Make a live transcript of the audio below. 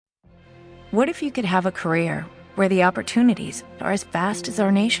What if you could have a career where the opportunities are as vast as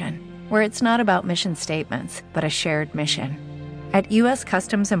our nation, where it's not about mission statements, but a shared mission? At U.S.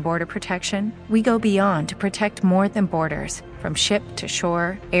 Customs and Border Protection, we go beyond to protect more than borders. From ship to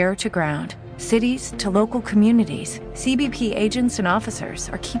shore, air to ground, cities to local communities, CBP agents and officers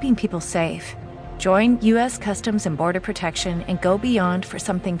are keeping people safe. Join U.S. Customs and Border Protection and go beyond for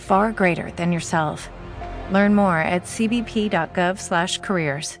something far greater than yourself. Learn more at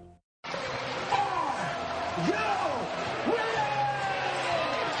cbp.gov/careers.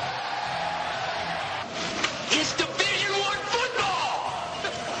 It's Division I football.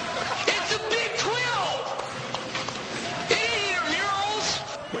 It's a Big 12. Hey here, Murals.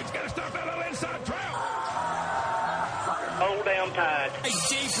 We've got to stop that little inside trail. Hold down tight. I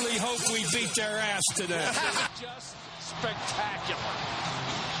deeply hope we beat their ass today. Just spectacular.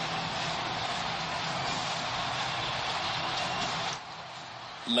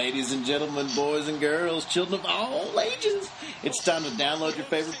 Ladies and gentlemen, boys and girls, children of all ages, it's time to download your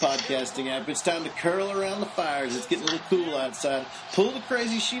favorite podcasting app. It's time to curl around the fires. It's getting a little cool outside. Pull the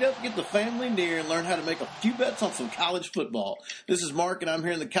crazy sheet up, get the family near, and learn how to make a few bets on some college football. This is Mark, and I'm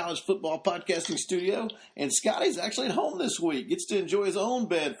here in the College Football Podcasting Studio, and Scotty's actually at home this week. Gets to enjoy his own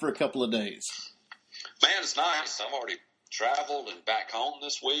bed for a couple of days. Man, it's nice. I've already traveled and back home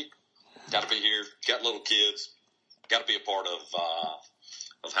this week. Got to be here. Got little kids. Got to be a part of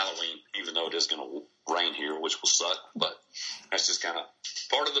Halloween, even though it is going to rain here, which will suck, but that's just kind of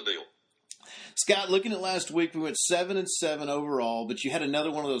part of the deal. Scott, looking at last week, we went 7-7 overall, but you had another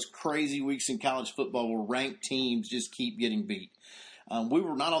one of those crazy weeks in college football where ranked teams just keep getting beat. We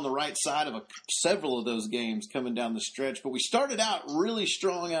were not on the right side of several of those games coming down the stretch, but we started out really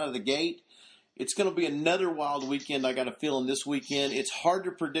strong out of the gate. It's going to be another wild weekend, I got a feeling, this weekend. It's hard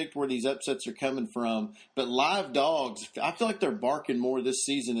to predict where these upsets are coming from, but live dogs, I feel like they're barking more this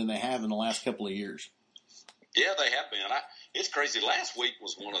season than they have in the last couple of years. Yeah, they have been. It's crazy. Last week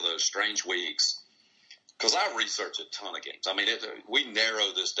was one of those strange weeks because I researched a ton of games. I mean, we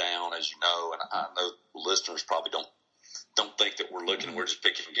narrow this down, as you know, and I know listeners probably don't think that we're just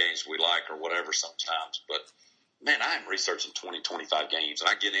picking games we like or whatever sometimes, but man, I'm researching 20, 25 games, and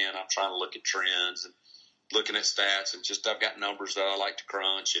I get in, I'm trying to look at trends and looking at stats, and just I've got numbers that I like to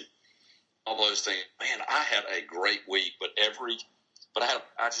crunch and all those things. Man, I had a great week, but I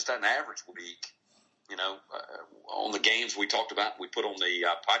just had an average week, on the games we talked about, we put on the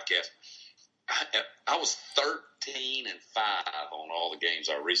podcast. I was 13-5 on all the games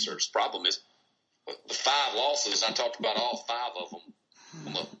I researched. Problem is, the 5 losses, I talked about all 5 of them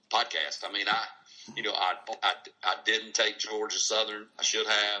on the podcast. I mean, I didn't take Georgia Southern. I should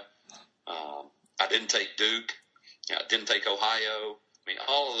have. I didn't take Duke. I didn't take Ohio. I mean,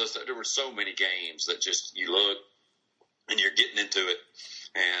 all of this. There were so many games that just you look and you're getting into it,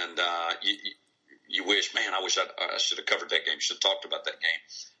 and you wish, man, I wish I should have covered that game. Should have talked about that game.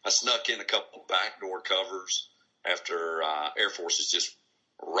 I snuck in a couple backdoor covers after Air Force is just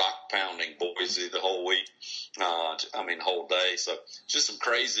rock pounding Boise the whole week. The whole day. So just some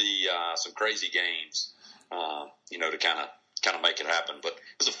crazy games, to kind of make it happen. But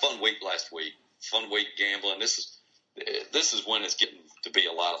it was a fun week last week. Fun week gambling. This is when it's getting to be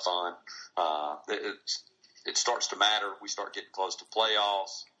a lot of fun. It starts to matter. We start getting close to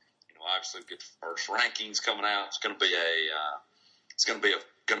playoffs. Obviously we get the first rankings coming out. It's going to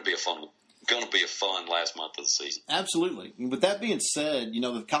be a fun last month of the season. Absolutely. With that being said,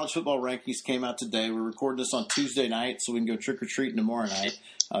 the college football rankings came out today. We're recording this on Tuesday night, so we can go trick-or-treating tomorrow night.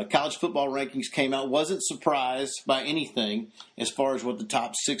 College football rankings came out. Wasn't surprised by anything as far as what the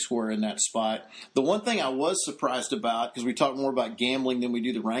top 6 were in that spot. The one thing I was surprised about, because we talk more about gambling than we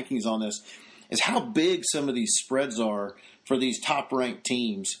do the rankings on this, is how big some of these spreads are for these top-ranked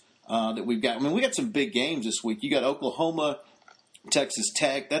teams that we've got. I mean, we got some big games this week. You got Oklahoma, Texas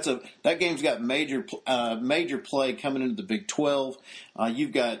Tech. That game's got major play coming into the Big 12.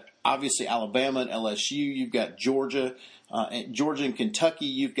 You've got obviously Alabama and LSU. You've got Georgia and Kentucky.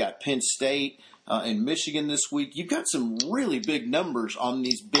 You've got Penn State and Michigan this week. You've got some really big numbers on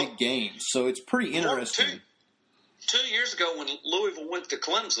these big games, so it's pretty interesting. 2 years ago when Louisville went to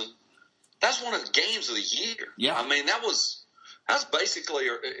Clemson, that's one of the games of the year. Yeah, I mean that's basically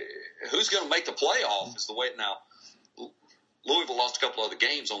who's going to make the playoff is the way now. Louisville lost a couple other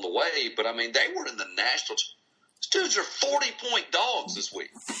games on the way, but, I mean, they were in the national. These dudes are 40-point dogs this week.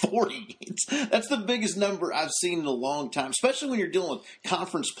 40. That's the biggest number I've seen in a long time, especially when you're dealing with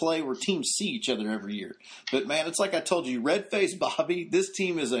conference play where teams see each other every year. But, man, it's like I told you, red-faced Bobby, this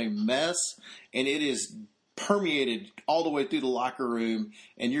team is a mess, and it is permeated all the way through the locker room,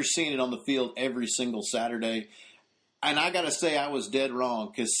 and you're seeing it on the field every single Saturday. And I got to say, I was dead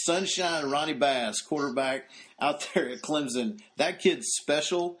wrong because Sunshine Ronnie Bass, quarterback out there at Clemson, that kid's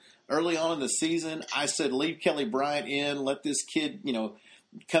special. Early on in the season, I said, leave Kelly Bryant in, let this kid,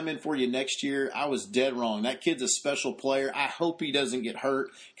 come in for you next year. I was dead wrong. That kid's a special player. I hope he doesn't get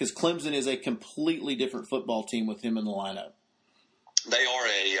hurt because Clemson is a completely different football team with him in the lineup. They are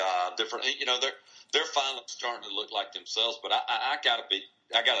a different. They're finally starting to look like themselves. But I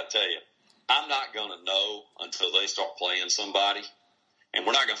gotta tell you, I'm not gonna know until they start playing somebody, and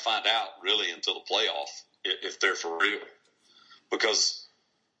we're not gonna find out really until the playoff if they're for real, because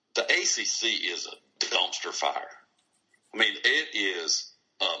the ACC is a dumpster fire. I mean, it is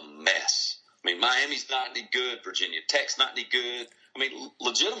a mess. I mean, Miami's not any good. Virginia Tech's not any good. I mean,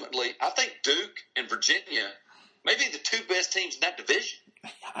 legitimately, I think Duke and Virginia may be the two best teams in that division.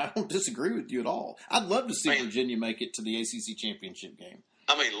 I don't disagree with you at all. I'd love to see Virginia make it to the ACC championship game.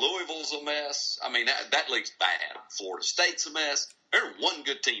 I mean, Louisville's a mess. I mean, that league's bad. Florida State's a mess. There's one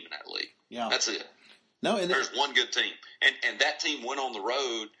good team in that league. Yeah. That's it. No, and there's one good team. And that team went on the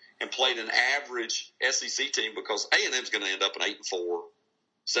road and played an average SEC team because A&M's going to end up an 8-4,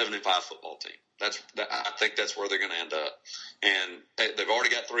 7-5 football team. I think that's where they're going to end up. And they've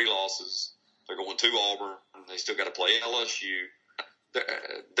already got 3 losses. They're going to Auburn. They still got to play LSU.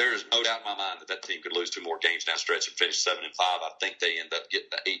 There's no doubt in my mind that team could lose 2 more games down the stretch and finish 7-5. I think they end up getting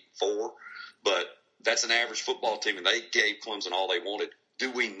to 8-4. But that's an average football team, and they gave Clemson all they wanted.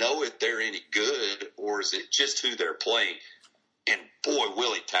 Do we know if they're any good, or is it just who they're playing? And boy,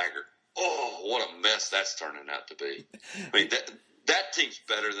 Willie Taggart, oh, what a mess that's turning out to be. I mean, that team's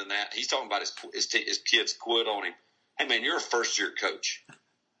better than that. He's talking about his kids quit on him. Hey, man, you're a first-year coach.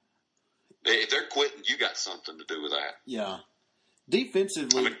 If they're quitting, you got something to do with that. Yeah.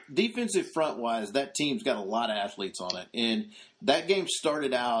 Defensive front-wise, that team's got a lot of athletes on it. And that game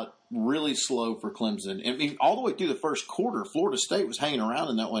started out really slow for Clemson. I mean, all the way through the first quarter, Florida State was hanging around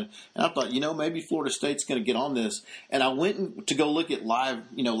in that one. And I thought, maybe Florida State's going to get on this. And I went to go look at live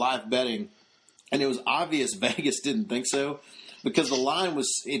betting, and it was obvious Vegas didn't think so because the line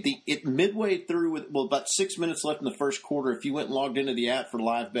was midway through with about 6 minutes left in the first quarter. If you went and logged into the app for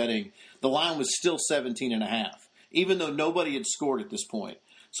live betting, the line was still 17.5. Even though nobody had scored at this point.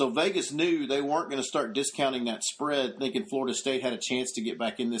 So Vegas knew they weren't going to start discounting that spread, thinking Florida State had a chance to get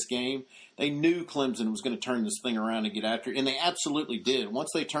back in this game. They knew Clemson was going to turn this thing around and get after it, and they absolutely did. Once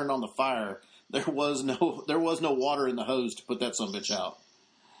they turned on the fire, there was no water in the hose to put that son of a bitch out.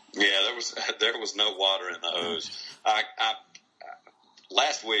 Yeah, there was no water in the hose.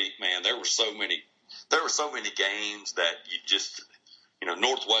 Last week, man, there were so many games that you just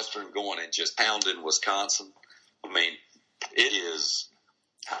Northwestern going and just pounding Wisconsin. I mean, it is.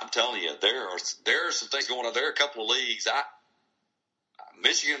 I'm telling you, there are some things going on. There are a couple of leagues.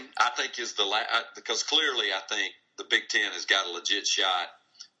 Michigan, I think, is because clearly I think the Big Ten has got a legit shot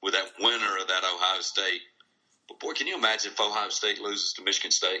with that winner of that Ohio State. But boy, can you imagine if Ohio State loses to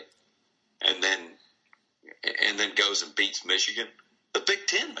Michigan State and then goes and beats Michigan? The Big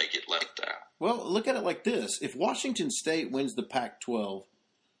Ten may get left out. Well, look at it like this: if Washington State wins the Pac-12.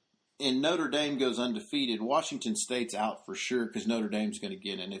 And Notre Dame goes undefeated, Washington State's out for sure because Notre Dame's going to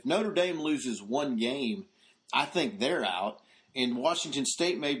get in. If Notre Dame loses one game, I think they're out. And Washington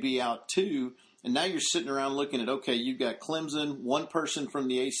State may be out too. And now you're sitting around looking at, okay, you've got Clemson, one person from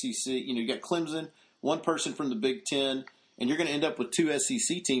the ACC. You got Clemson, one person from the Big Ten. And you're going to end up with 2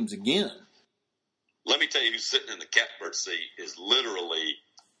 SEC teams again. Let me tell you who's sitting in the catbird seat is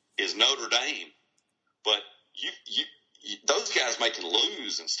Notre Dame. But those guys may can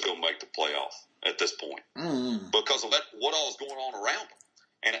lose and still make the playoff at this point because of what all is going on around them.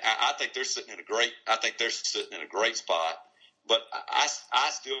 And I think they're sitting in a great spot. But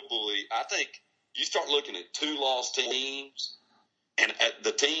I still believe. I think you start looking at 2-loss teams, and at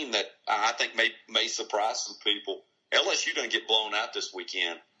the team that I think may surprise some people. LSU doesn't get blown out this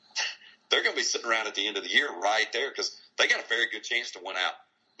weekend. They're going to be sitting around at the end of the year right there because they got a very good chance to win out.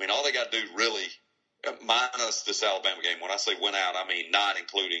 I mean, all they got to do really. Minus this Alabama game. When I say win out, I mean not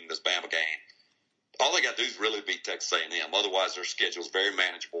including this Bama game. All they got to do is really beat Texas A&M. Otherwise, their schedule is very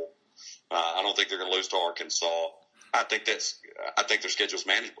manageable. I don't think they're going to lose to Arkansas. I think their schedule is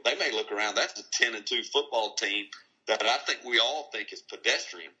manageable. They may look around. That's a 10-2 football team that I think we all think is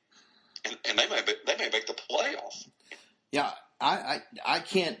pedestrian, and they may make the playoff. Yeah, I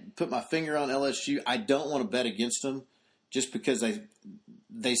can't put my finger on LSU. I don't want to bet against them just because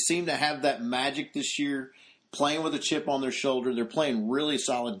they seem to have that magic this year, playing with a chip on their shoulder. They're playing really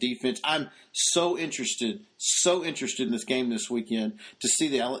solid defense. I'm so interested in this game this weekend to see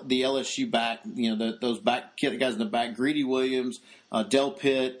the LSU back, those back guys in the back, Greedy Williams, Del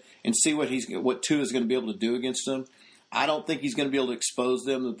Pitt, and see what Tua is going to be able to do against them. I don't think he's going to be able to expose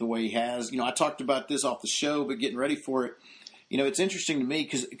them the way he has. I talked about this off the show, but getting ready for it, it's interesting to me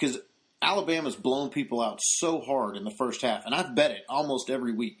because Alabama's blown people out so hard in the first half, and I've bet it almost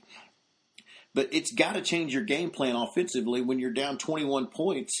every week. But it's got to change your game plan offensively when you're down 21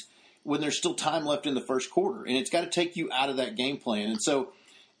 points when there's still time left in the first quarter. And it's got to take you out of that game plan. And so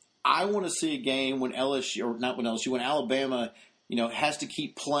I want to see a game when when Alabama, has to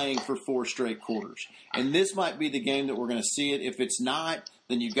keep playing for 4 straight quarters. And this might be the game that we're going to see it. If it's not,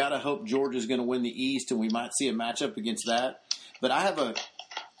 then you've got to hope Georgia's going to win the East, and we might see a matchup against that. But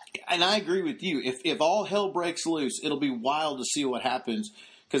and I agree with you. If all hell breaks loose, it'll be wild to see what happens.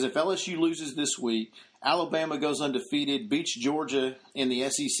 Because if LSU loses this week, Alabama goes undefeated, beats Georgia in the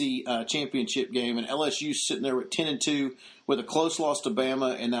SEC championship game, and LSU's sitting there with 10-2 with a close loss to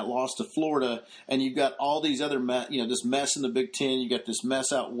Bama and that loss to Florida, and you've got all these other this mess in the Big Ten, you got this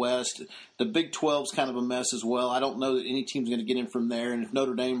mess out west. The Big 12's kind of a mess as well. I don't know that any team's going to get in from there, and if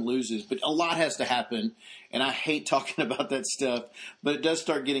Notre Dame loses, but a lot has to happen, and I hate talking about that stuff, but it does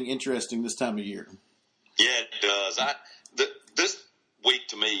start getting interesting this time of year. Yeah, it does. This week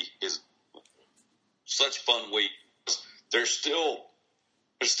to me is such a fun week. There's still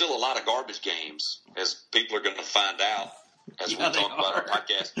a lot of garbage games, as people are going to find out as we talk about our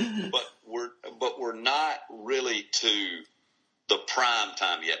podcast. But we're not really to the prime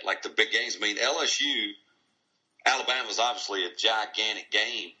time yet, like the big games. I mean, Alabama's obviously a gigantic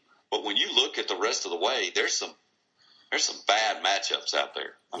game, but when you look at the rest of the way, there's some bad matchups out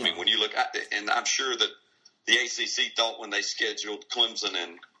there. I mean, when you look at, and I'm sure that the ACC thought when they scheduled Clemson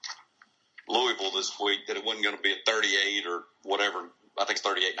and Louisville this week that it wasn't going to be a 38 or whatever. I think it's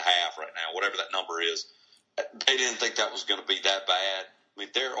 38.5 right now, whatever that number is. They didn't think that was going to be that bad. I mean,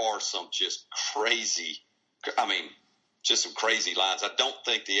 there are some just some crazy lines. I don't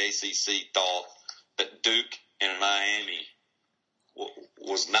think the ACC thought that Duke and Miami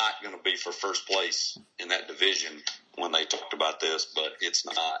was not going to be for first place in that division when they talked about this, but it's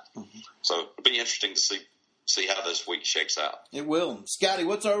not. Mm-hmm. So it'll be interesting to see how this week shakes out. It will. Scotty,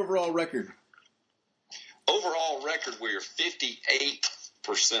 what's our overall record? Overall record, we are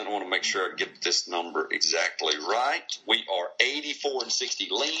 58%. I want to make sure I get this number exactly right. We are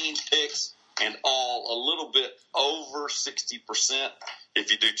 84-60 lean picks and all a little bit over 60%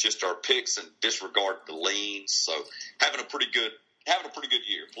 if you do just our picks and disregard the leans. So having a pretty good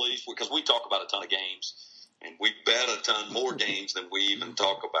year, please, because we talk about a ton of games. And we bet a ton more games than we even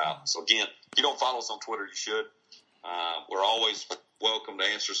talk about. So, again, if you don't follow us on Twitter, you should. We're always welcome to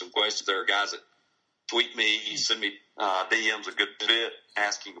answer some questions. There are guys that tweet me, send me DMs a good bit,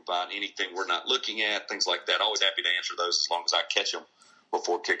 asking about anything we're not looking at, things like that. Always happy to answer those as long as I catch them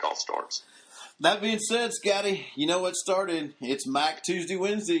before kickoff starts. That being said, Scotty, you know what started? It's Mac Tuesday,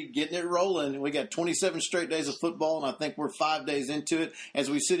 Wednesday, getting it rolling. We got 27 straight days of football, and I think we're 5 days into it. As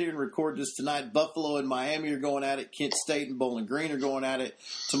we sit here and record this tonight, Buffalo and Miami are going at it. Kent State and Bowling Green are going at it.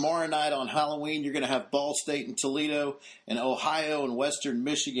 Tomorrow night on Halloween, you're going to have Ball State and Toledo, and Ohio and Western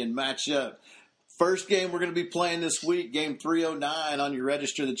Michigan match up. First game we're going to be playing this week, game 309 on your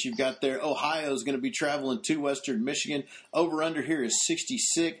register that you've got there. Ohio is going to be traveling to Western Michigan. Over-under here is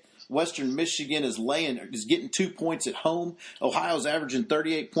 66. Western Michigan is getting 2 points at home. Ohio's averaging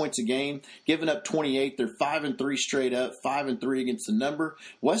 38 points a game, giving up 28. They're 5-3 straight up, 5-3 against the number.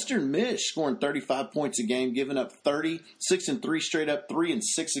 Western Mich scoring 35 points a game, giving up 30, 6-3 straight up, 3-6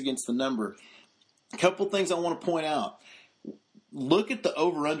 against the number. A couple things I want to point out. Look at the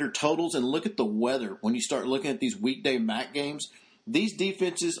over-under totals and look at the weather when you start looking at these weekday MAC games. These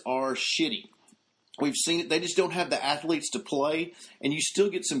defenses are shitty. We've seen it. They just don't have the athletes to play, and you still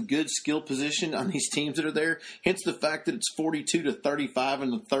get some good skill position on these teams that are there. Hence the fact that it's 42-35 in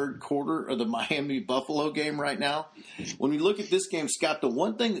the third quarter of the Miami-Buffalo game right now. When we look at this game, Scott, the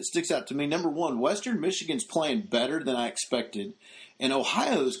one thing that sticks out to me, number one, Western Michigan's playing better than I expected, and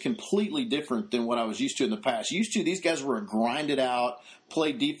Ohio is completely different than what I was used to in the past. These guys were a grinded-out,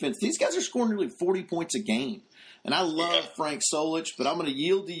 play defense. These guys are scoring nearly 40 points a game. And I love Frank Solich, but I'm going to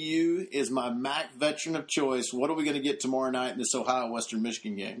yield to you as my MAC veteran of choice. What are we going to get tomorrow night in this Ohio-Western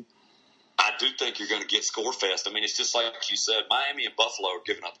Michigan game? I do think you're going to get score-fest. I mean, it's just like you said, Miami and Buffalo are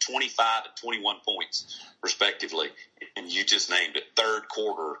giving up 25 and 21 points, respectively. And you just named it, third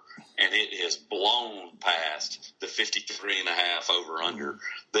quarter, and it has blown past the 53.5 over-under.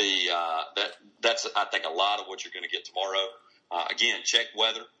 That's, I think, a lot of what you're going to get tomorrow. Again, check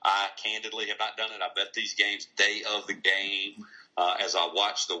weather. I candidly have not done it. I bet these games day of the game as I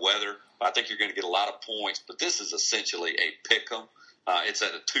watch the weather. I think you're going to get a lot of points, but this is essentially a pick 'em. It's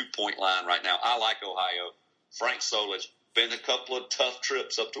at a 2-point line right now. I like Ohio. Frank Solich, been a couple of tough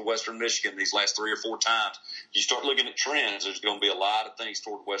trips up to Western Michigan these last 3 or 4 times. You start looking at trends, there's going to be a lot of things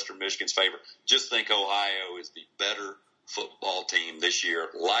toward Western Michigan's favor. Just think Ohio is the better football team this year.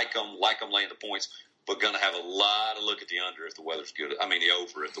 Like them laying the points, but going to have a lot of look at the under if the weather's good. I mean, the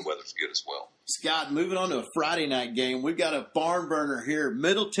over if the weather's good as well. Scott, moving on to a Friday night game, we've got a barn burner here.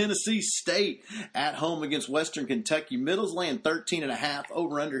 Middle Tennessee State at home against Western Kentucky. Middle's laying 13.5.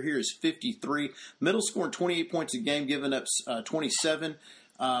 Over under here is 53. Middle scoring 28 points a game, giving up 27.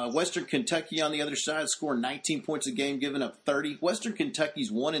 Western Kentucky on the other side scoring 19 points a game, giving up 30. Western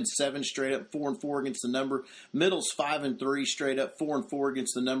Kentucky's 1-7 straight up, 4-4 against the number. Middle's 5-3 straight up, 4-4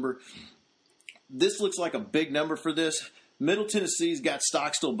 against the number. This looks like a big number for this. Middle Tennessee's got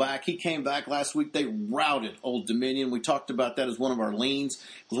Stockstill back. He came back last week. They routed Old Dominion. We talked about that as one of our leans.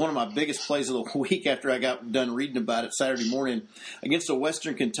 It was one of my biggest plays of the week after I got done reading about it Saturday morning against a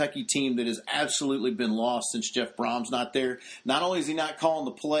Western Kentucky team that has absolutely been lost since Jeff Brom's not there. Not only is he not calling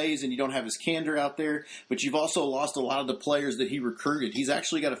the plays and you don't have his candor out there, but you've also lost a lot of the players that he recruited. He's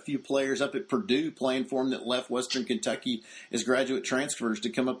actually got a few players up at Purdue playing for him that left Western Kentucky as graduate transfers to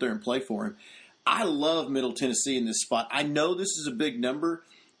come up there and play for him. I love Middle Tennessee in this spot. I know this is a big number,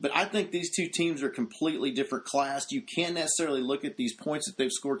 but I think these two teams are completely different class. You can't necessarily look at these points that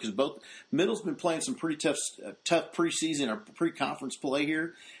they've scored because both Middle's been playing some pretty tough preseason or pre-conference play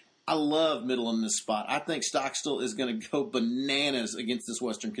here. I love Middle in this spot. I think Stockstill is going to go bananas against this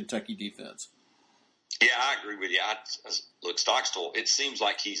Western Kentucky defense. Yeah, I agree with you. Look, Stockstill, it seems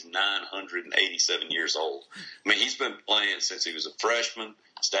like he's 987 years old. I mean, he's been playing since he was a freshman,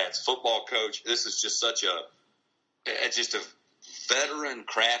 stats football coach. This is just such a veteran,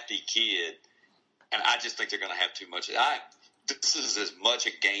 crafty kid, and I just think they're going to have too much. This is as much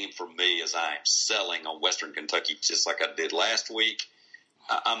a game for me as I am selling on Western Kentucky, just like I did last week.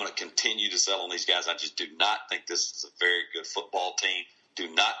 I'm going to continue to sell on these guys. I just do not think this is a very good football team. Do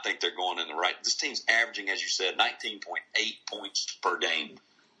not think they're going in the right. This team's averaging, as you said, 19.8 points per game.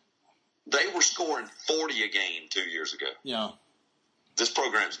 They were scoring 40 a game 2 years ago. Yeah. This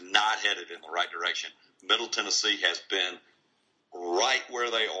program's not headed in the right direction. Middle Tennessee has been right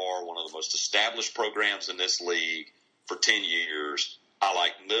where they are, one of the most established programs in this league for 10 years. I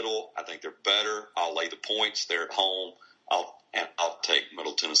like Middle. I think they're better. I'll lay the points. They're at home. I'll take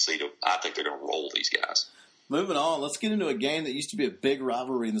Middle Tennessee. I think they're going to roll these guys. Moving on, let's get into a game that used to be a big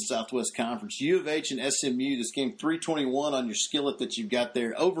rivalry in the Southwest Conference. U of H and SMU, this game 321 on your skillet that you've got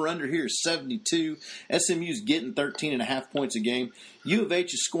there. Over-under here is 72. SMU's getting 13.5 points a game. U of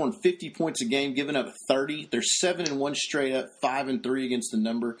H is scoring 50 points a game, giving up 30. They're 7-1 straight up, 5-3 against the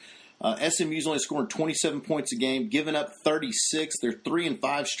number. SMU's only scoring 27 points a game, giving up 36. They're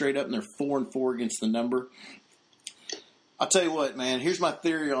 3-5 straight up, and they're 4-4 against the number. I'll tell you what, man, here's my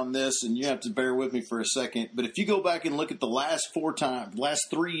theory on this, and you have to bear with me for a second. But if you go back and look at the last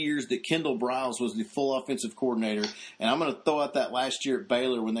 3 years that Kendall Briles was the full offensive coordinator, and I'm going to throw out that last year at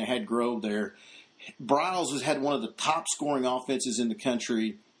Baylor when they had Grove there, Briles has had one of the top scoring offenses in the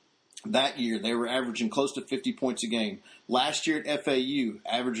country that year. They were averaging close to 50 points a game. Last year at FAU,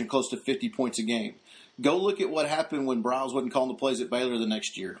 averaging close to 50 points a game. Go look at what happened when Briles wasn't calling the plays at Baylor the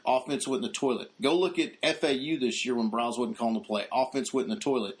next year. Offense went in the toilet. Go look at FAU this year when Briles wasn't calling the play. Offense went in the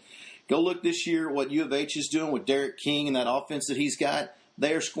toilet. Go look this year what U of H is doing with Derek King and that offense that he's got.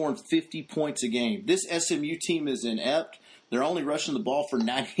 They are scoring 50 points a game. This SMU team is inept. They're only rushing the ball for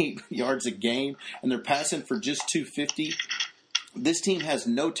 98 yards a game, and they're passing for just 250. This team has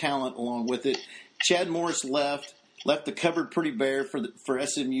no talent along with it. Chad Morris left the cupboard pretty bare for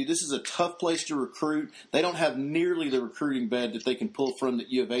SMU. This is a tough place to recruit. They don't have nearly the recruiting bed that they can pull from that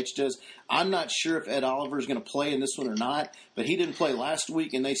U of H does. I'm not sure if Ed Oliver is going to play in this one or not, but he didn't play last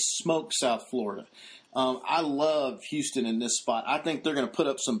week, and they smoked South Florida. I love Houston in this spot. I think they're going to put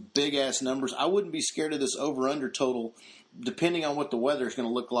up some big-ass numbers. I wouldn't be scared of this over-under total, depending on what the weather is going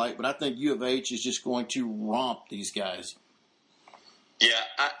to look like, but I think U of H is just going to romp these guys. Yeah,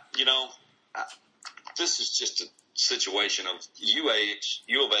 this is just a situation of U of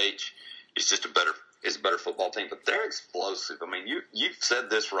H is just a better football team, but they're explosive. I mean, you've said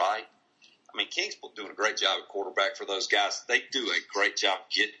this right. I mean, King's doing a great job at quarterback for those guys. They do a great job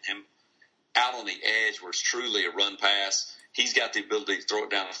getting him out on the edge where it's truly a run pass. He's got the ability to throw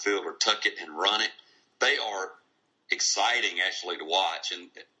it down the field or tuck it and run it. They are exciting actually to watch, and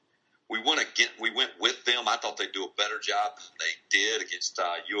we went with them. I thought they'd do a better job than they did against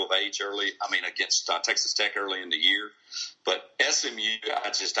U of H against Texas Tech early in the year. But SMU,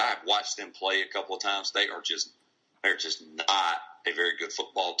 I've watched them play a couple of times. They're just not a very good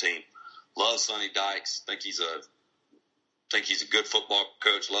football team. Love Sonny Dykes. Think he's a good football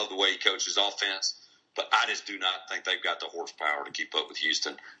coach. Love the way he coaches offense. But I just do not think they've got the horsepower to keep up with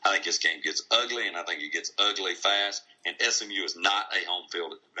Houston. I think this game gets ugly, and I think it gets ugly fast. And SMU is not a home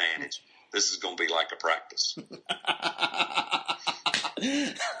field advantage. This is going to be like a practice.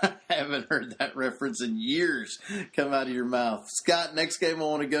 I haven't heard that reference in years come out of your mouth. Scott, next game I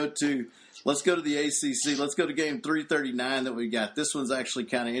want to go to, let's go to the ACC. Let's go to game 339 that we got. This one's actually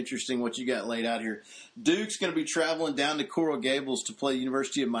kind of interesting what you got laid out here. Duke's going to be traveling down to Coral Gables to play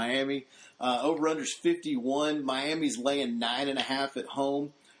University of Miami. Over-under's 51. Miami's laying 9.5 at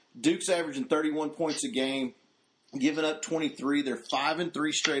home. Duke's averaging 31 points a game, giving up 23. They're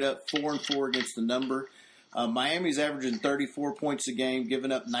 5-3 straight up, 4-4 against the number. Miami's averaging 34 points a game,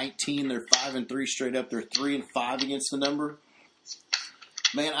 giving up 19. They're 5-3 straight up. They're 3-5 against the number.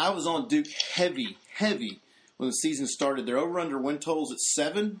 Man, I was on Duke heavy when the season started. Their over-under win totals at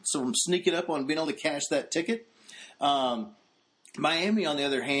 7, so I'm sneaking up on being able to cash that ticket. Miami, on the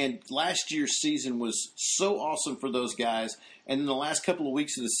other hand, last year's season was so awesome for those guys. And in the last couple of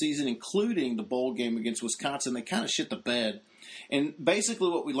weeks of the season, including the bowl game against Wisconsin, they kind of shit the bed. And basically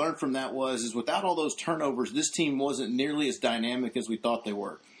what we learned from that is without all those turnovers, this team wasn't nearly as dynamic as we thought they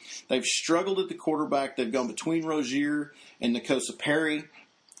were. They've struggled at the quarterback. They've gone between Rozier and Nakosa Perry.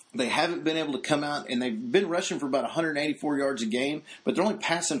 They haven't been able to come out, and they've been rushing for about 184 yards a game, but they're only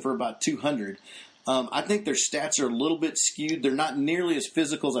passing for about 200. I think their stats are a little bit skewed. They're not nearly as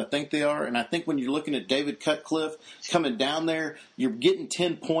physical as I think they are. And I think when you're looking at David Cutcliffe coming down there, you're getting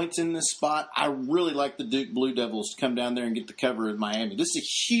 10 points in this spot. I really like the Duke Blue Devils to come down there and get the cover in Miami. This is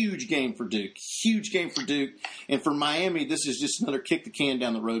a huge game for Duke. Huge game for Duke. And for Miami, this is just another kick the can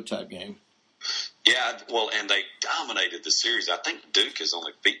down the road type game. Yeah, well, and they dominated the series. I think Duke has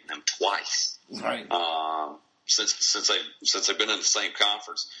only beaten them twice. Right. Since they've been in the same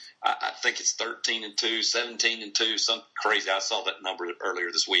conference. I think it's 13-2, 17-2, something crazy. I saw that number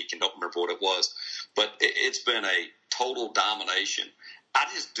earlier this week and don't remember what it was. But it's been a total domination. I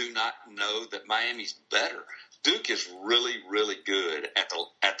just do not know that Miami's better. Duke is really, really good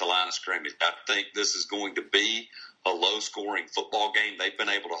at the line of scrimmage. I think this is going to be a low-scoring football game. They've been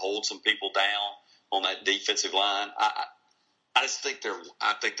able to hold some people down on that defensive line. I just think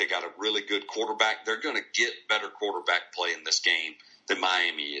they got a really good quarterback. They're going to get better quarterback play in this game than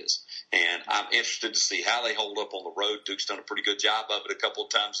Miami is. And I'm interested to see how they hold up on the road. Duke's done a pretty good job of it a couple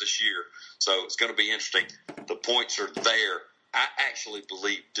of times this year. So it's going to be interesting. The points are there. I actually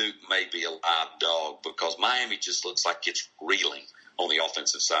believe Duke may be a live dog because Miami just looks like it's reeling on the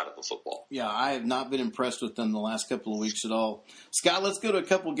offensive side of the football. Yeah, I have not been impressed with them the last couple of weeks at all. Scott, let's go to a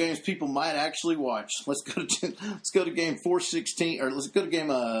couple of games people might actually watch. Let's go to game 416, or let's go to game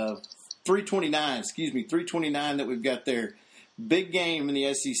 329. 329 that we've got there. Big game in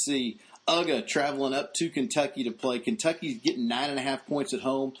the SEC. UGA traveling up to Kentucky to play. Kentucky's getting 9.5 points at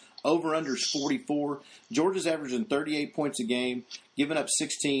home. Over-under's 44. Georgia's averaging 38 points a game, giving up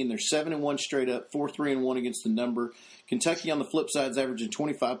 16. They're 7-1 straight up, 4-3-1 against the number. Kentucky on the flip side is averaging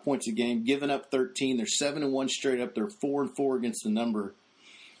 25 points a game, giving up 13. They're 7-1 straight up. They're 4-4 against the number.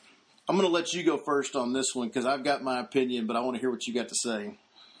 I'm going to let you go first on this one because I've got my opinion, but I want to hear what you got to say.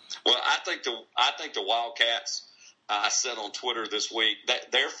 Well, I think the Wildcats. I said on Twitter this week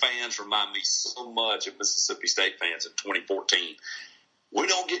that their fans remind me so much of Mississippi State fans in 2014. We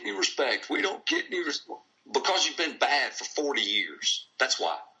don't get any respect. We don't get any respect because you've been bad for 40 years. That's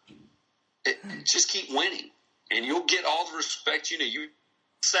why. Just keep winning, and you'll get all the respect you need.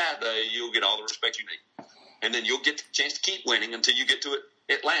 Saturday, you'll get all the respect you need, and then you'll get the chance to keep winning until you get to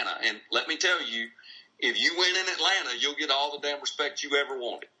Atlanta. And let me tell you, if you win in Atlanta, you'll get all the damn respect you ever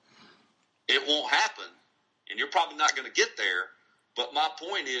wanted. It won't happen. And you're probably not going to get there. But my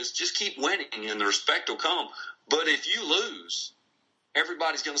point is just keep winning and the respect will come. But if you lose,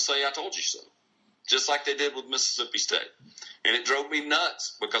 everybody's going to say, I told you so. Just like they did with Mississippi State. And it drove me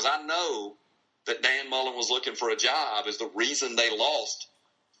nuts because I know that Dan Mullen was looking for a job is the reason they lost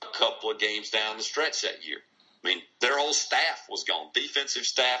a couple of games down the stretch that year. I mean, their whole staff was gone. Defensive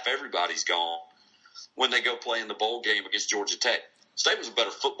staff, everybody's gone when they go play in the bowl game against Georgia Tech. State was a better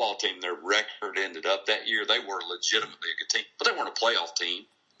football team. Their record ended up that year. They were legitimately a good team, but they weren't a playoff team.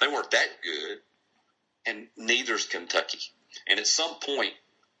 They weren't that good, and neither's Kentucky. And at some point,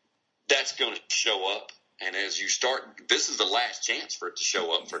 that's going to show up. And as you start, this is the last chance for it to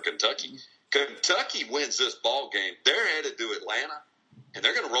show up for Kentucky. Kentucky wins this ball game. They're headed to Atlanta, and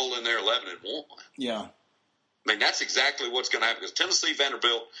they're going to roll in there 11-1. Yeah. I mean, that's exactly what's going to happen because Tennessee,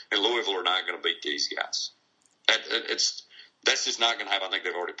 Vanderbilt, and Louisville are not going to beat these guys. That's just not going to happen. I think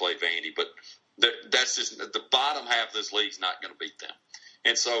they've already played Vandy, but that's just the bottom half of this league's not going to beat them.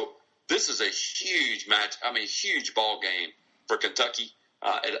 And so this is a huge match. I mean, huge ball game for Kentucky.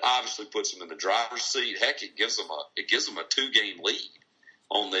 It obviously puts them in the driver's seat. Heck, it gives them a 2-game lead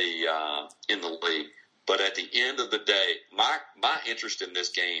on the in the league. But at the end of the day, my interest in this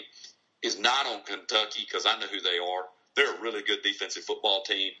game is not on Kentucky because I know who they are. They're a really good defensive football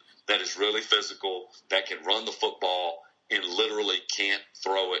team that is really physical, that can run the football, and literally can't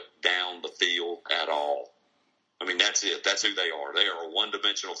throw it down the field at all. I mean, that's it. That's who they are. They are a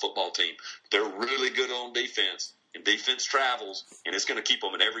one-dimensional football team. They're really good on defense, and defense travels, and it's going to keep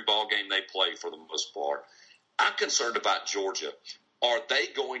them in every ball game they play for the most part. I'm concerned about Georgia. Are they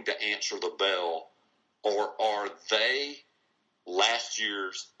going to answer the bell, or are they last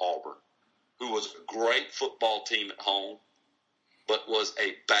year's Auburn, who was a great football team at home, but was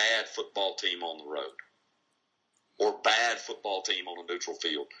a bad football team on the road, or bad football team on a neutral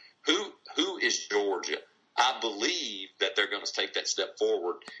field? Who is Georgia? I believe that they're going to take that step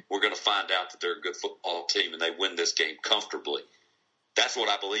forward. We're going to find out that they're a good football team and they win this game comfortably. That's what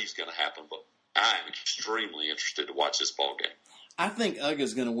I believe is going to happen, but I am extremely interested to watch this ball game. I think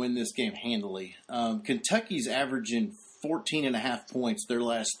UGA's going to win this game handily. Kentucky's averaging 14.5 points their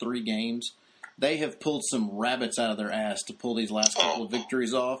last 3 games. They have pulled some rabbits out of their ass to pull these last couple of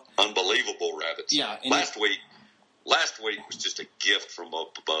victories off. Unbelievable rabbits. Yeah. Last week was just a gift from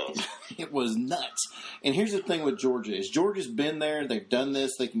up above. It was nuts. And here's the thing with Georgia is Georgia's been there. They've done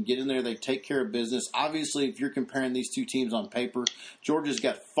this. They can get in there. They take care of business. Obviously, if you're comparing these two teams on paper, Georgia's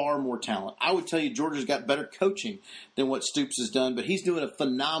got far more talent. I would tell you Georgia's got better coaching than what Stoops has done, but he's doing a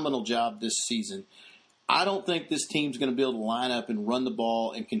phenomenal job this season. I don't think this team's going to be able to line up and run the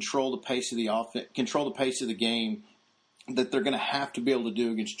ball and control the pace of the offense, control the pace of the game that they're going to have to be able to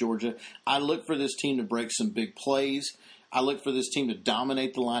do against Georgia. I look for this team to break some big plays. I look for this team to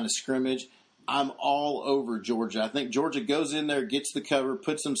dominate the line of scrimmage. I'm all over Georgia. I think Georgia goes in there, gets the cover,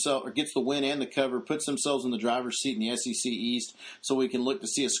 gets the win and the cover, puts themselves in the driver's seat in the SEC East, so we can look to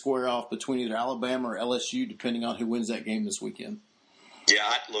see a square off between either Alabama or LSU, depending on who wins that game this weekend. Yeah,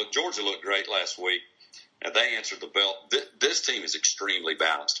 Georgia looked great last week. Now, they answered the bell. This team is extremely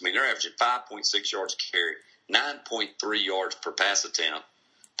balanced. I mean, they're averaging 5.6 yards a carry, 9.3 yards per pass attempt.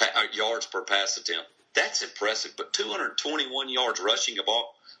 That's impressive. But 221 yards rushing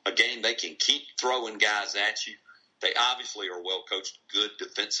a game, they can keep throwing guys at you. They obviously are a well-coached, good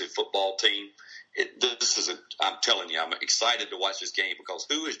defensive football team. I'm telling you, I'm excited to watch this game because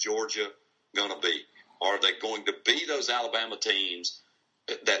who is Georgia going to be? Are they going to be those Alabama teams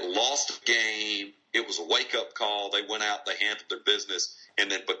that lost a game? It was a wake-up call. They went out, they handled their business,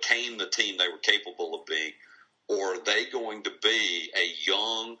 and then became the team they were capable of being. Or are they going to be a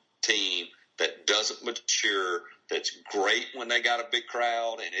young team that doesn't mature, that's great when they got a big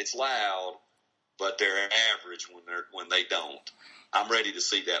crowd and it's loud, but they're average when they don't? I'm ready to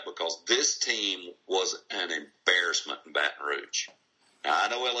see that because this team was an embarrassment in Baton Rouge. Now, I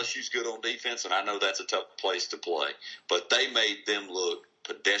know LSU's good on defense, and I know that's a tough place to play, but they made them look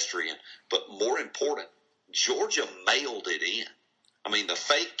pedestrian. But more important, Georgia mailed it in. I mean, the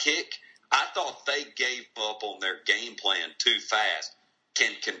fake kick, I thought they gave up on their game plan too fast.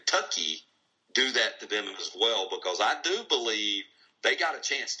 Can Kentucky do that to them as well? Because I do believe they got a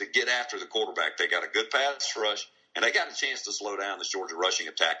chance to get after the quarterback. They got a good pass rush, and they got a chance to slow down this Georgia rushing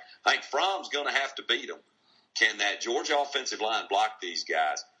attack. I think Fromm's going to have to beat them. Can that Georgia offensive line block these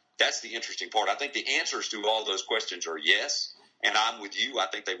guys? That's the interesting part. I think the answers to all those questions are yes, and I'm with you. I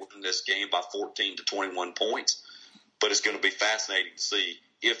think they win this game by 14 to 21 points, but it's going to be fascinating to see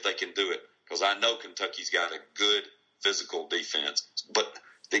if they can do it because I know Kentucky's got a good physical defense. But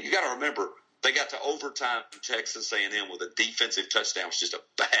you got to remember, they got to overtime Texas A&M with a defensive touchdown. It was just a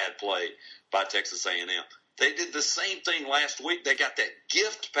bad play by Texas A&M. They did the same thing last week. They got that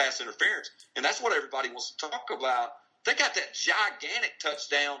gift pass interference, and that's what everybody wants to talk about. They got that gigantic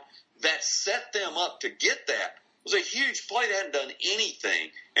touchdown that set them up to get that. It was a huge play. They hadn't done anything,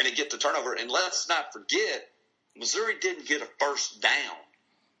 and they get the turnover. And let's not forget, Missouri didn't get a first down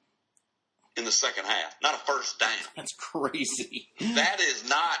in the second half. Not a first down. That's crazy. That is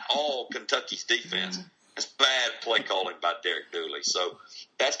not all Kentucky's defense. It's bad play calling by Derek Dooley. So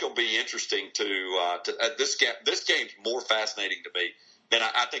that's going to be interesting this game's more fascinating to me than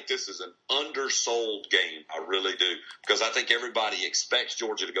I think this is an undersold game. I really do. Because I think everybody expects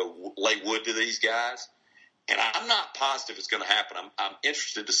Georgia to go lay wood to these guys. And I'm not positive it's going to happen. I'm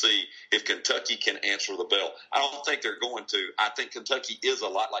interested to see if Kentucky can answer the bell. I don't think they're going to. I think Kentucky is a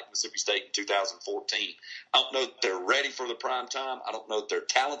lot like Mississippi State in 2014. I don't know that they're ready for the prime time. I don't know that they're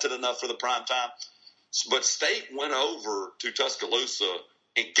talented enough for the prime time. But State went over to Tuscaloosa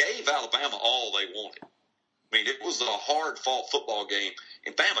and gave Alabama all they wanted. I mean, it was a hard-fought football game,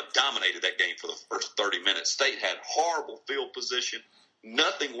 and Bama dominated that game for the first 30 minutes. State had horrible field position.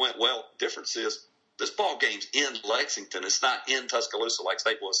 Nothing went well. Difference is this ball game's in Lexington. It's not in Tuscaloosa like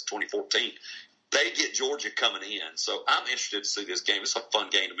State was in 2014. They get Georgia coming in. So I'm interested to see this game. It's a fun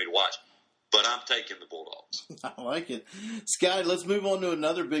game to me to watch. But I'm taking the Bulldogs. I like it. Scotty, let's move on to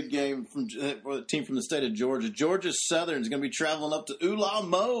another big game from a team from the state of Georgia. Georgia Southern is going to be traveling up to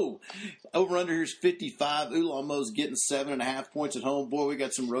Ulamo. Over-under here's 55. Ulamo's getting 7.5 points at home. Boy, we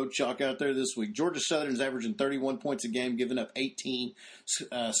got some road chalk out there this week. Georgia Southern's averaging 31 points a game, giving up 18.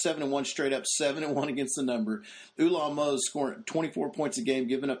 7-1 straight up, 7-1 against the number. Ulamo's scoring 24 points a game,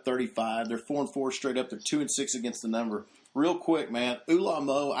 giving up 35. They're 4-4 straight up. They're 2-6 against the number. Real quick, man,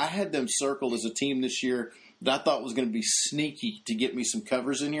 Ulamo, I had them circled as a team this year that I thought was going to be sneaky to get me some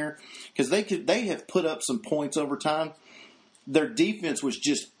covers in here because they have put up some points over time. Their defense was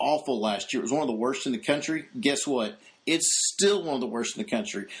just awful last year. It was one of the worst in the country. Guess what? It's still one of the worst in the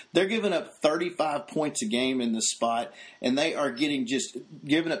country. They're giving up 35 points a game in this spot, and they are giving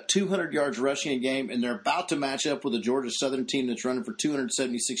up 200 yards rushing a game, and they're about to match up with a Georgia Southern team that's running for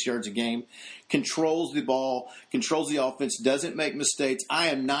 276 yards a game, controls the ball, controls the offense, doesn't make mistakes. I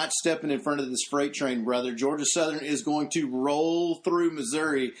am not stepping in front of this freight train, brother. Georgia Southern is going to roll through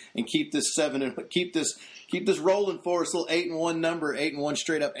Missouri and keep this rolling for us. Little 8-1 number, 8-1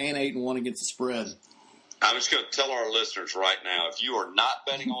 straight up, and 8-1 against the spread. I'm just going to tell our listeners right now, if you are not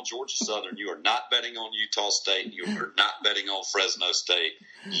betting on Georgia Southern, you are not betting on Utah State, you are not betting on Fresno State,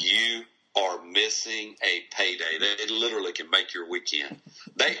 you are missing a payday. They literally can make your weekend.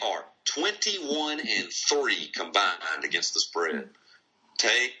 They are 21-3 combined against the spread.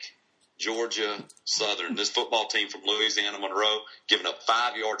 Take Georgia Southern, this football team from Louisiana Monroe, giving up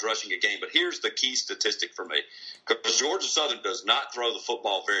 5 yards rushing a game. But here's the key statistic for me. Because Georgia Southern does not throw the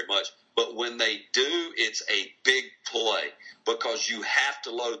football very much. But when they do, it's a big play because you have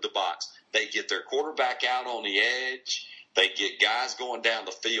to load the box. They get their quarterback out on the edge. They get guys going down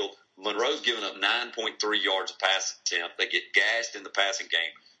the field. Monroe's giving up 9.3 yards a pass attempt. They get gashed in the passing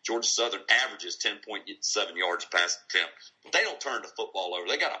game. Georgia Southern averages 10.7 yards a pass attempt. But they don't turn the football over.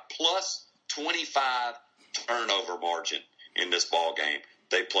 They got a plus 25 turnover margin in this ball game.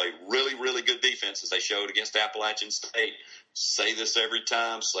 They play really, really good defense, as they showed against Appalachian State. Say this every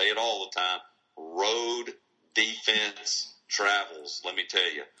time, say it all the time. Road defense travels, let me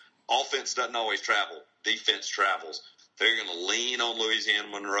tell you. Offense doesn't always travel. Defense travels. They're going to lean on Louisiana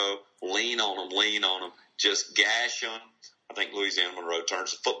Monroe, lean on them, just gash them. I think Louisiana Monroe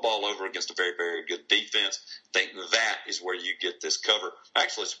turns the football over against a very, very good defense. I think that is where you get this cover.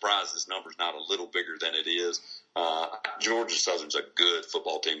 Actually surprised this number's not a little bigger than it is. Georgia Southern's a good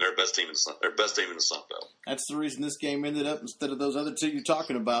football team. They're best team in the Sun Belt. That's the reason this game ended up instead of those other two you're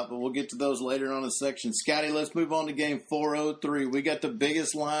talking about, but we'll get to those later on in the section. Scotty, let's move on to game 403. We got the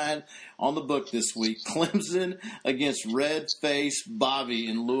biggest line on the book this week. Clemson against red-faced Bobby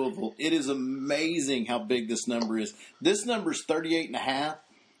in Louisville. It is amazing how big this number is. This number is 38.5,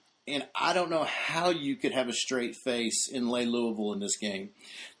 and I don't know how you could have a straight face and lay Louisville in this game.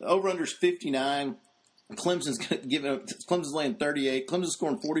 The over-under is 59. Clemson's laying 38. Clemson's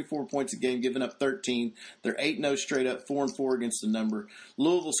scoring 44 points a game, giving up 13. They're 8-0 straight up, 4-4 against the number.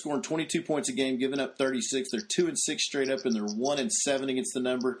 Louisville scoring 22 points a game, giving up 36. They're 2-6 straight up, and they're 1-7 against the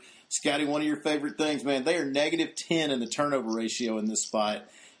number. Scotty, one of your favorite things, man. They are negative 10 in the turnover ratio in this spot.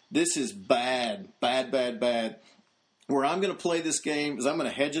 This is bad. Where I'm going to play this game is I'm going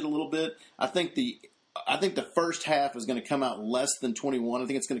to hedge it a little bit. I think the first half is going to come out less than 21. I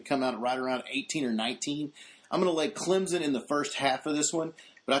think it's going to come out right around 18 or 19. I'm going to lay Clemson in the first half of this one,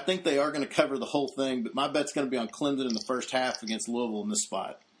 but I think they are going to cover the whole thing. But my bet's going to be on Clemson in the first half against Louisville in this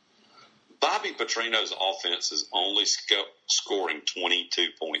spot. Bobby Petrino's offense is only scoring 22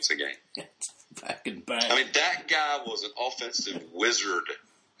 points a game. It's fucking bad. I mean, that guy was an offensive wizard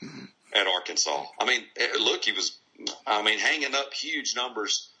at Arkansas. I mean, look, he was hanging up huge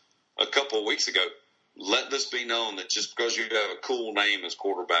numbers a couple of weeks ago. Let this be known that just because you have a cool name as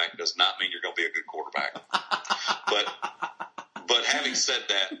quarterback does not mean you're going to be a good quarterback. But having said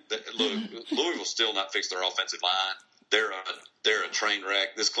that, look, Louisville's still not fixed their offensive line. They're a train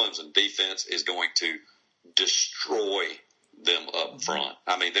wreck. This Clemson defense is going to destroy them up front.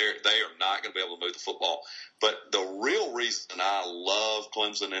 I mean, they are not going to be able to move the football. But the real reason I love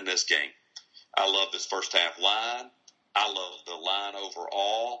Clemson in this game, I love this first half line. I love the line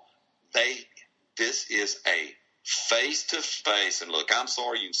overall. This is a face-to-face, and look, I'm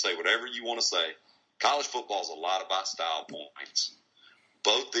sorry, you can say whatever you want to say. College football is a lot about style points.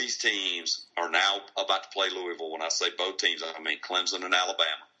 Both these teams are now about to play Louisville. When I say both teams, I mean Clemson and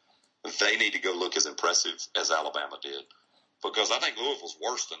Alabama. They need to go look as impressive as Alabama did, because I think Louisville's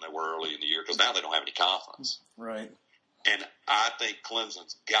worse than they were early in the year because now they don't have any confidence. Right. And I think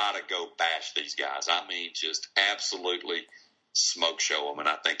Clemson's got to go bash these guys. I mean, just absolutely smoke show them, and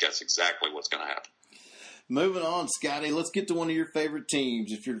I think that's exactly what's going to happen. Moving on, Scotty, let's get to one of your favorite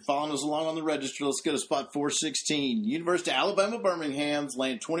teams. If you're following us along on the register, let's go to spot 416. University of Alabama Birmingham's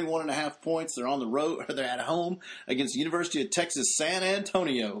laying 21.5 points. They're on the road, or they're at home against the University of Texas San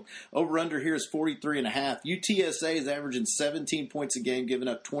Antonio. Over under here is 43.5. UTSA is averaging 17 points a game, giving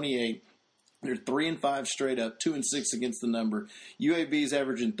up 28. They're 3-5 straight up, 2-6 against the number. UAB is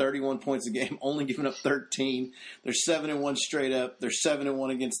averaging 31 points a game, only giving up 13. They're 7-1 straight up. They're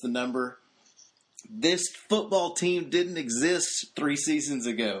 7-1 against the number. This football team didn't exist 3 seasons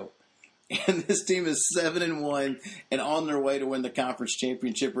ago. And this team is 7-1 and on their way to win the conference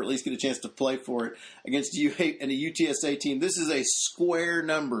championship, or at least get a chance to play for it against a UTSA team. This is a square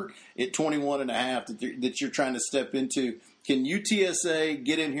number at 21.5 that you're trying to step into. Can UTSA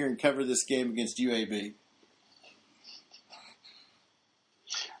get in here and cover this game against UAB?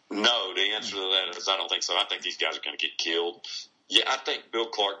 No, the answer to that is I don't think so. I think these guys are going to get killed. Yeah, I think Bill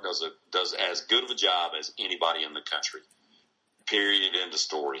Clark does as good of a job as anybody in the country. Period. End of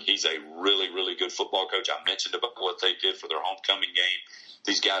story. He's a really, really good football coach. I mentioned about what they did for their homecoming game.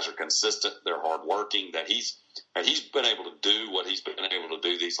 These guys are consistent. They're hardworking. That he's been able to do what he's been able to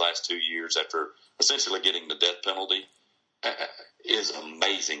do these last 2 years after essentially getting the death penalty is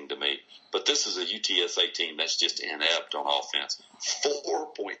amazing to me. But this is a UTSA team that's just inept on offense.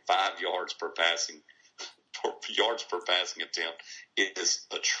 4.5 yards per passing attempt is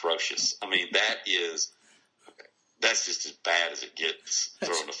atrocious. I mean, that's just as bad as it gets,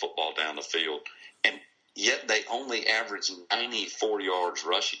 throwing the football down the field. And yet they only average 94 yards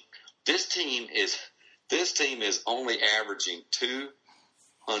rushing. This team is only averaging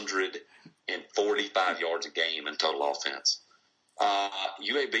 245 yards a game in total offense.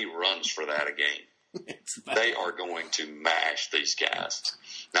 UAB runs for that a game. They are going to mash these guys.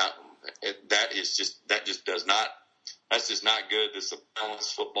 Now, that's just not good. This is a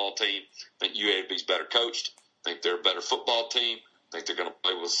balanced football team. I think UAB's better coached. I think they're a better football team. I think they're going to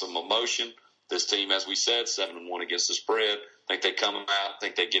play with some emotion. This team, as we said, 7-1 against the spread. I think they come out. I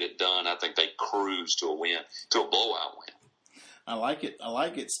think they get it done. I think they cruise to a win, to a blowout win. I like it.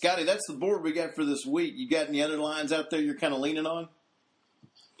 Scotty, that's the board we got for this week. You got any other lines out there you're kind of leaning on?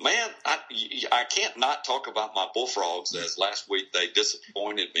 Man, I can't not talk about my Bullfrogs, as last week they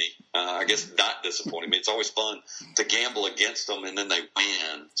disappointed me. I guess not disappointed me. It's always fun to gamble against them, and then they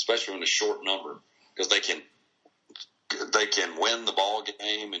win, especially in a short number, because they can win the ball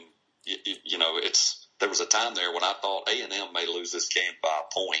game. And there was a time there when I thought A&M may lose this game by a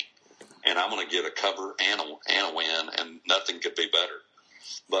point, and I'm going to get a cover and a win, and nothing could be better.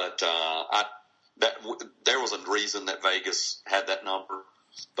 But there was a reason that Vegas had that number.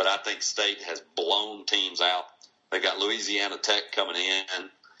 But I think State has blown teams out. They got Louisiana Tech coming in.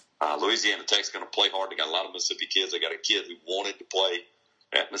 Louisiana Tech's going to play hard. They got a lot of Mississippi kids. They got a kid who wanted to play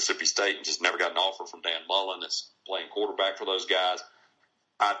at Mississippi State and just never got an offer from Dan Mullen that's playing quarterback for those guys.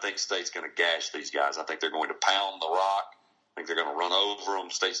 I think State's going to gash these guys. I think they're going to pound the rock. I think they're going to run over them.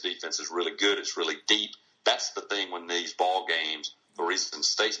 State's defense is really good. It's really deep. That's the thing when these ball games, the reason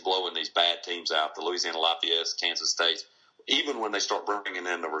State's blowing these bad teams out, the Louisiana Lafayette, Kansas State, even when they start bringing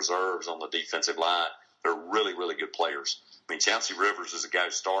in the reserves on the defensive line, they're really, really good players. I mean, Chauncey Rivers is a guy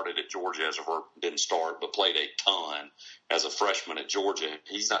who started at Georgia didn't start, but played a ton as a freshman at Georgia.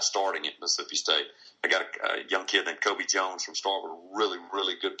 He's not starting at Mississippi State. They got a young kid named Kobe Jones from Starboard, really,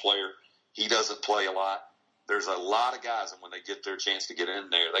 really good player. He doesn't play a lot. There's a lot of guys, and when they get their chance to get in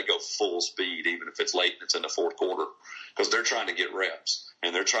there, they go full speed, even if it's late and it's in the fourth quarter, because they're trying to get reps,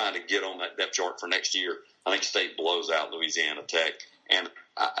 and they're trying to get on that depth chart for next year. I think State blows out Louisiana Tech. And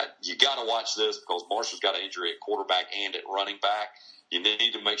you got to watch this because Marshall's got an injury at quarterback and at running back. You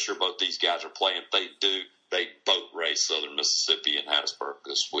need to make sure both these guys are playing. If they do, they boat race Southern Mississippi and Hattiesburg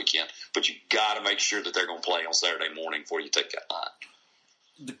this weekend. But you got to make sure that they're going to play on Saturday morning before you take that line.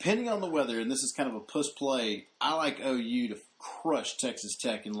 Depending on the weather, and this is kind of a push play, I like OU to crush Texas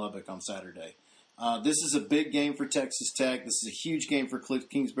Tech in Lubbock on Saturday. This is a big game for Texas Tech. This is a huge game for Cliff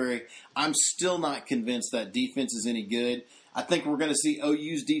Kingsbury. I'm still not convinced that defense is any good. I think we're going to see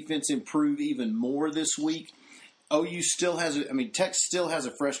OU's defense improve even more this week. Tech still has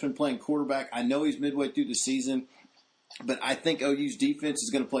a freshman playing quarterback. I know he's midway through the season, but I think OU's defense is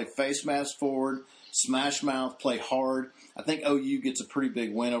going to play face mask forward, smash mouth, play hard. I think OU gets a pretty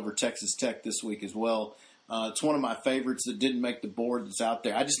big win over Texas Tech this week as well. It's one of my favorites that didn't make the board that's out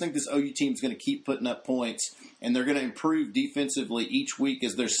there. I just think this OU team is going to keep putting up points, and they're going to improve defensively each week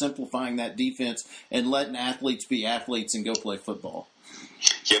as they're simplifying that defense and letting athletes be athletes and go play football.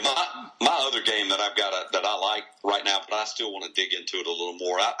 Yeah, my other game that I've got that I like right now, but I still want to dig into it a little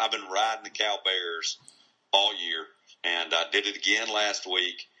more. I've been riding the Cal Bears all year, and I did it again last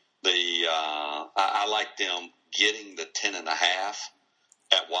week. I like them getting the 10.5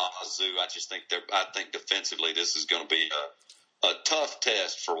 at Wazoo. I think defensively this is going to be a tough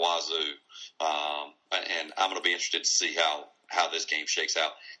test for Wazoo, and I'm going to be interested to see how this game shakes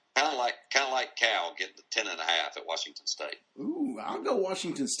out. Kind of like Cal getting the 10.5 at Washington State. Ooh, I'll go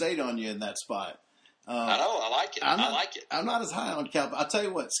Washington State on you in that spot. I know, I like it. I like it. I'm not as high on Cal. I'll tell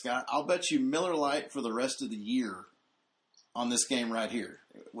you what, Scott. I'll bet you Miller Lite for the rest of the year on this game right here.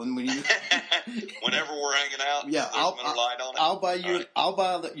 Whenever we're hanging out, yeah, Miller Lite on it. I'll buy you. Right. I'll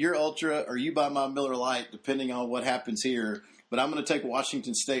buy your Ultra, or you buy my Miller Lite, depending on what happens here. But I'm going to take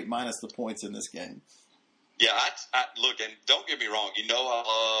Washington State minus the points in this game. Yeah, I look, and don't get me wrong.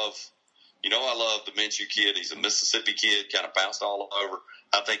 I love the Minshew kid. He's a Mississippi kid, kind of bounced all over.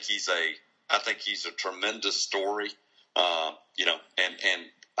 I think he's a tremendous story.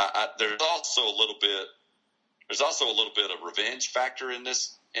 There's also a little bit of revenge factor in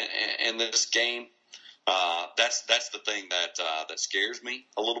this game. That's the thing that scares me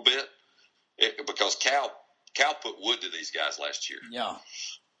a little bit, because Cal put wood to these guys last year. Yeah.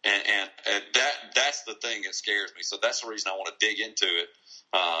 And that's the thing that scares me. So that's the reason I want to dig into it,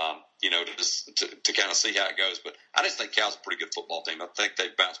 to kind of see how it goes. But I just think Cal's a pretty good football team. I think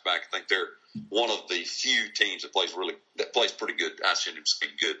they've bounced back. I think they're one of the few teams that plays pretty good. I shouldn't say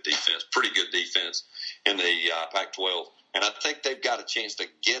good defense, pretty good defense in the Pac-12. And I think they've got a chance to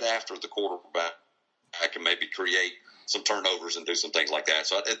get after the quarterback and maybe create some turnovers and do some things like that.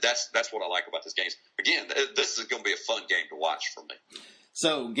 So that's what I like about this game. Again, this is going to be a fun game to watch for me.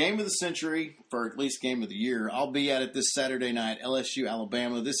 So, game of the century, for at least game of the year. I'll be at it this Saturday night, LSU,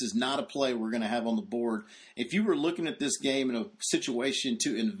 Alabama. This is not a play we're going to have on the board. If you were looking at this game in a situation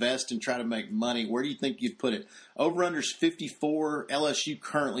to invest and try to make money, where do you think you'd put it? Over-under's 54. LSU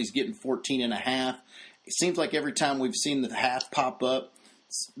currently is getting 14.5. It seems like every time we've seen the half pop up,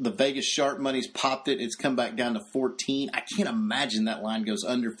 the Vegas sharp money's popped it. It's come back down to 14. I can't imagine that line goes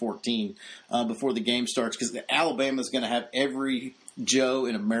under 14 before the game starts, because Alabama's going to have every Joe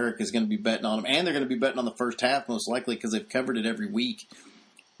in America is going to be betting on them, and they're going to be betting on the first half most likely because they've covered it every week.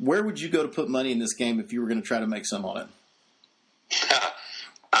 Where would you go to put money in this game if you were going to try to make some on it?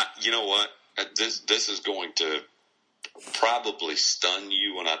 You know what? This is going to probably stun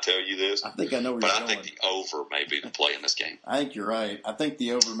you when I tell you this. I think I know where you're going. But I think the over may be the play in this game. I think you're right. I think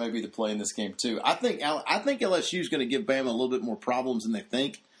the over may be the play in this game too. I think LSU is going to give Bama a little bit more problems than they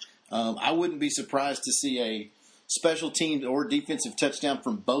think. I wouldn't be surprised to see a special teams or defensive touchdown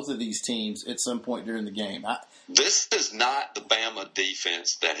from both of these teams at some point during the game. This is not the Bama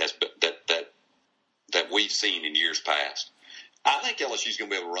defense that we've seen in years past. I think LSU's going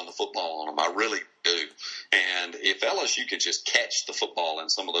to be able to run the football on them. I really do. And if LSU could just catch the football in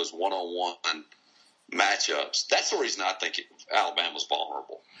some of those one-on-one matchups, that's the reason I think Alabama's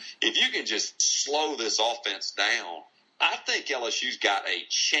vulnerable. If you can just slow this offense down, I think LSU's got a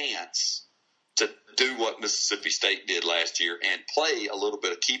chance to do what Mississippi State did last year and play a little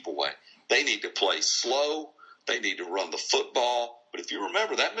bit of keep away. They need to play slow. They need to run the football. But if you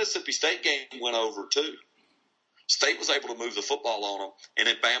remember, that Mississippi State game went over too. State was able to move the football on them, and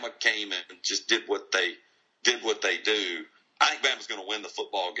then Bama came and just did what they do. I think Bama's going to win the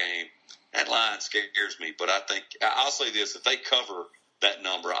football game. That line scares me, but I think I'll say this: if they cover that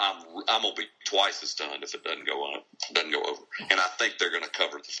number, I'm going to be twice as stunned if it doesn't go over. And I think they're going to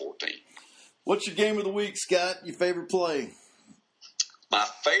cover the 14. What's your game of the week, Scott? Your favorite play? My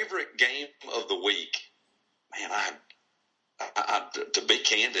favorite game of the week, man, to be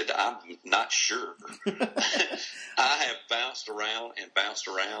candid, I'm not sure. I have bounced around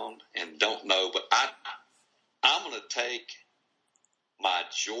and don't know, but I'm going to take my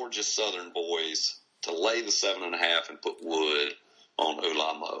Georgia Southern boys to lay the 7.5 and put wood on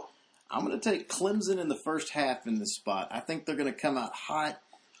Ulamo. I'm going to take Clemson in the first half in this spot. I think they're going to come out hot.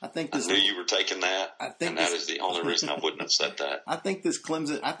 I knew you were taking that, and that is the only reason I wouldn't have said that. I think this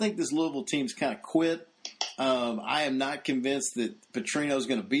Louisville team's kind of quit. I am not convinced that Petrino's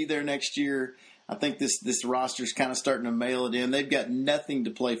going to be there next year. I think this roster's kind of starting to mail it in. They've got nothing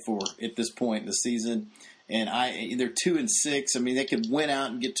to play for at this point in the season, and they're 2-6. I mean, they could win out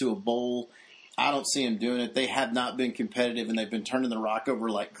and get to a bowl. I don't see them doing it. They have not been competitive, and they've been turning the rock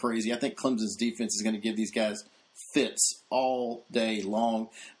over like crazy. I think Clemson's defense is going to give these guys fits all day long,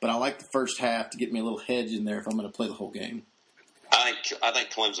 but I like the first half to get me a little hedge in there if I'm going to play the whole game. I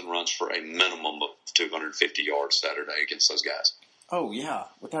think Clemson runs for a minimum of 250 yards Saturday against those guys. Oh yeah,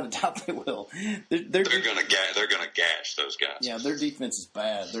 without a doubt they will. They're gonna gash those guys. Yeah, their defense is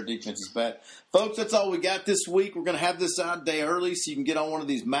bad. Folks, that's all we got this week. We're gonna have this out a day early so you can get on one of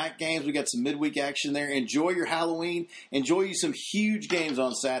these MAC games. We got some midweek action there. Enjoy your Halloween. Enjoy you some huge games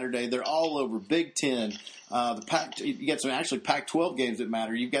on Saturday. They're all over. Big Ten. You got some actually Pac-12 games that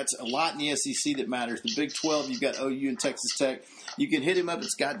matter. You've got a lot in the SEC that matters. The Big 12, you've got OU and Texas Tech. You can hit him up at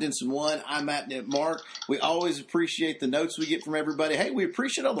Scott Denson 1. I'm at Mark. We always appreciate the notes we get from everybody. Hey, we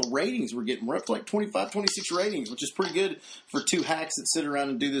appreciate all the ratings we're getting. We're up to like 25, 26 ratings, which is pretty good for two hacks that sit around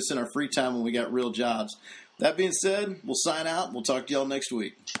and do this in our free time when we got real jobs. That being said, we'll sign out. We'll talk to y'all next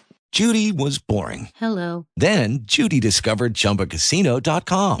week. Judy was boring. Hello. Then Judy discovered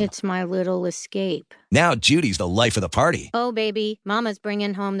ChumbaCasino.com. It's my little escape. Now Judy's the life of the party. Oh, baby, mama's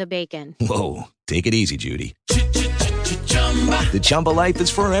bringing home the bacon. Whoa, take it easy, Judy. The Chumba life is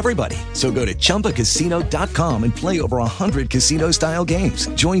for everybody. So go to ChumbaCasino.com and play over 100 casino-style games.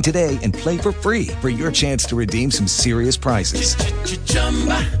 Join today and play for free for your chance to redeem some serious prizes.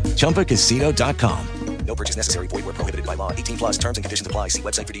 ChumbaCasino.com. No purchase necessary. Void where prohibited by law. 18+ terms and conditions apply. See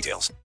website for details.